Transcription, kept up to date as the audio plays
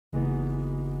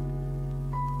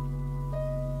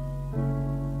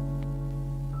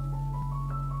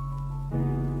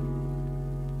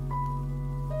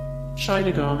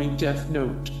Shinigami Death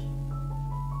Note.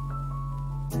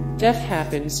 Death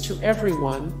happens to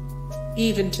everyone,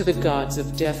 even to the gods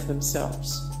of death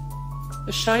themselves.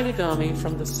 The Shinigami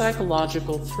from the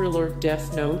psychological thriller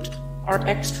Death Note are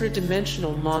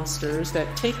extra-dimensional monsters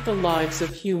that take the lives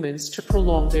of humans to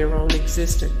prolong their own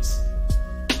existence.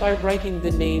 By writing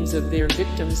the names of their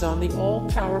victims on the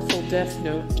all-powerful Death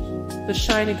Note, the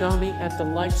Shinigami add the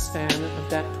lifespan of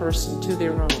that person to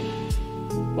their own.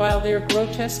 While their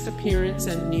grotesque appearance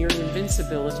and near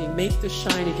invincibility make the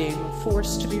Shinigami a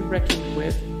force to be reckoned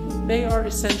with, they are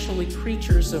essentially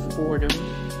creatures of boredom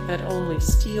that only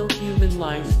steal human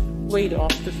life, ward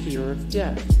off the fear of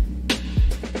death.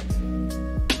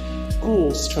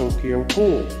 Ghouls. Tokyo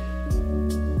Ghoul.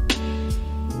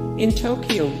 In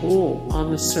Tokyo Ghoul,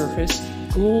 on the surface,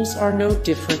 ghouls are no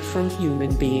different from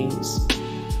human beings.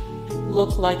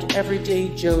 Look like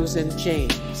everyday Joes and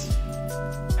Janes.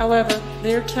 However,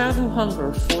 their taboo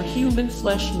hunger for human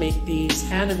flesh make these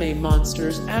anime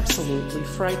monsters absolutely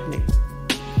frightening.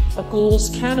 A ghoul's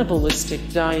cannibalistic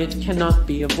diet cannot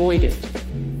be avoided.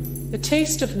 The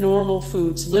taste of normal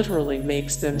foods literally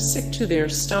makes them sick to their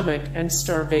stomach, and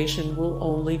starvation will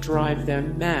only drive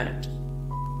them mad.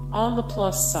 On the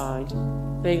plus side,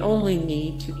 they only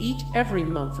need to eat every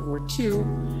month or two,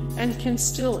 and can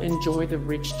still enjoy the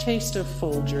rich taste of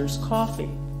Folgers coffee.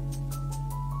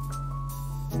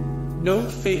 No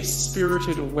Face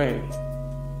Spirited Away.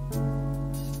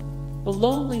 The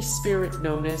lonely spirit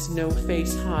known as No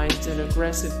Face hides an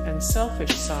aggressive and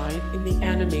selfish side in the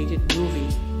animated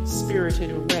movie Spirited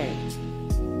Away.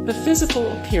 The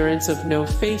physical appearance of No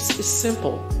Face is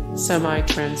simple,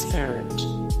 semi-transparent.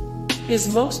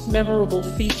 His most memorable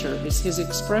feature is his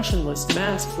expressionless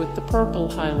mask with the purple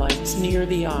highlights near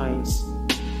the eyes.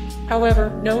 However,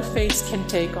 No Face can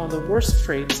take on the worst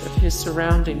traits of his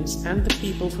surroundings and the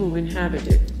people who inhabit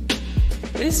it.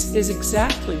 This is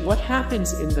exactly what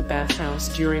happens in the bathhouse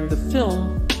during the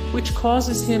film, which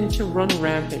causes him to run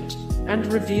rampant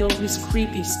and reveal his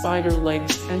creepy spider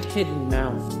legs and hidden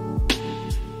mouth.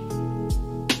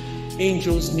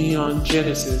 Angels Neon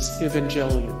Genesis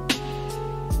Evangelion.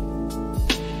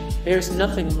 There's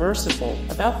nothing merciful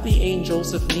about the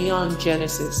Angels of Neon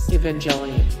Genesis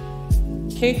Evangelion.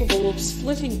 Capable of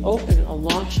splitting open a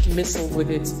launched missile with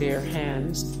its bare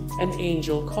hands, an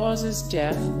angel causes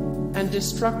death and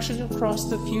destruction across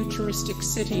the futuristic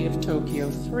city of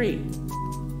Tokyo 3.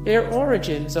 Their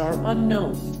origins are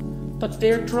unknown, but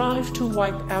their drive to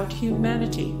wipe out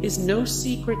humanity is no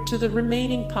secret to the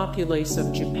remaining populace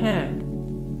of Japan.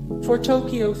 For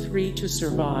Tokyo 3 to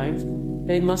survive,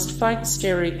 they must fight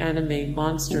scary anime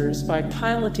monsters by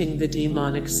piloting the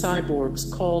demonic cyborgs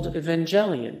called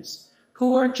Evangelions,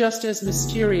 who are just as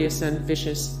mysterious and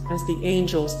vicious as the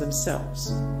angels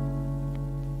themselves.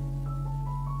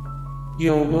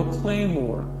 Yoma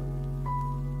Claymore.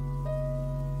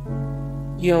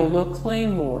 Yoma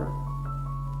Claymore.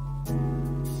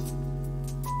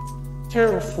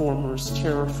 Terraformers,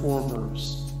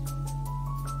 terraformers.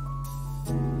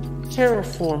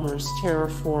 Terraformers,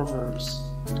 terraformers.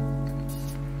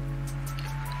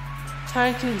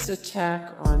 Titans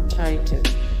attack on Titan.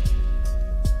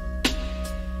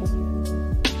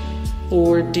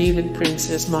 Or Demon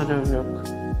Princess Mononoke.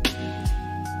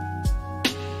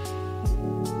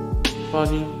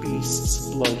 Bunny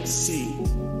Beast's Blood Sea.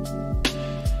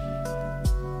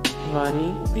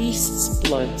 Bunny Beast's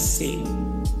Blood Sea.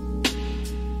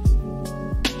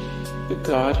 The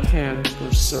God Hand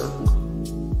Berserk.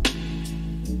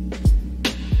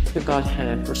 The God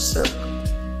Hand Berserk.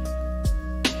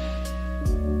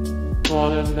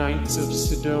 Lana Knights of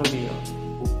Sidonia.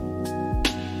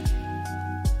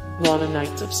 Lana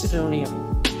Knights of Sidonia.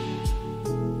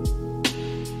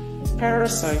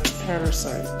 Parasite,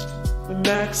 Parasite, the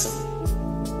Maxim.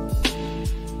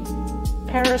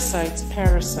 Parasites,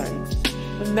 Parasite,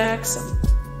 the Maxim.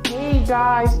 Hey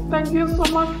guys, thank you so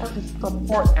much for the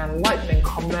support and likes and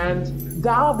comments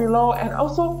down below, and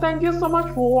also thank you so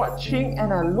much for watching,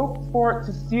 and I look forward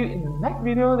to see you in the next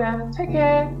video. Then take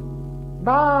care,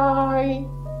 bye.